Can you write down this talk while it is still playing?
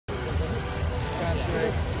The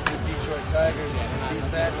Detroit Tigers beat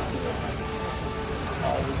that.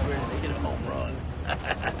 Always ready to hit a home run.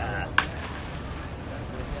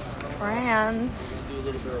 Friends. Do a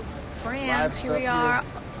little bit of Friends, here we are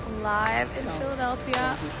live in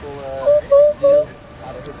Philadelphia.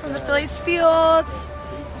 From the Phillies fields.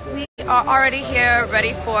 We are already here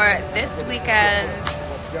ready for this weekend's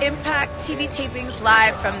Impact TV tapings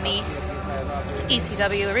live from the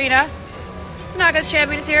ECW Arena. Naga's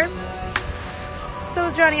champion is here. So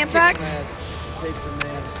is Johnny Impact.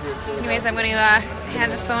 Anyways, I'm going to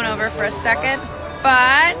hand the phone over for a second.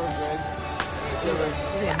 But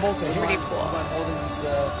yeah, it's pretty cool.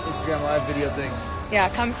 Instagram live video things. Yeah,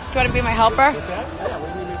 come. Do you want to be my helper?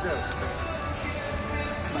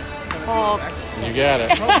 Oh, you got it.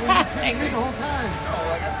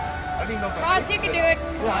 Ross, you can do it.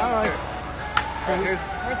 Yeah, all right. We're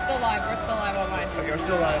still live. We're still live on mine. Okay, we're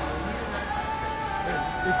still live.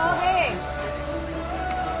 Oh, hey.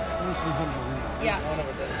 Yeah. One of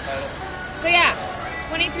us has the title. So yeah,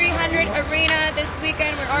 2300 Arena this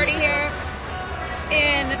weekend. We're already here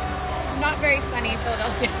in not very sunny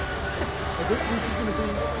Philadelphia. This is going to be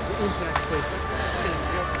the Impact place.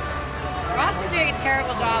 Ross is doing a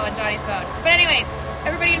terrible job on Johnny's phone. But anyways,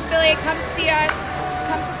 everybody in Philly, come see us,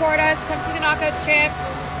 come support us, come see the Knockouts champ,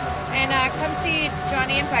 and come see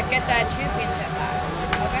Johnny Impact get that championship back.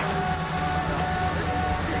 Okay?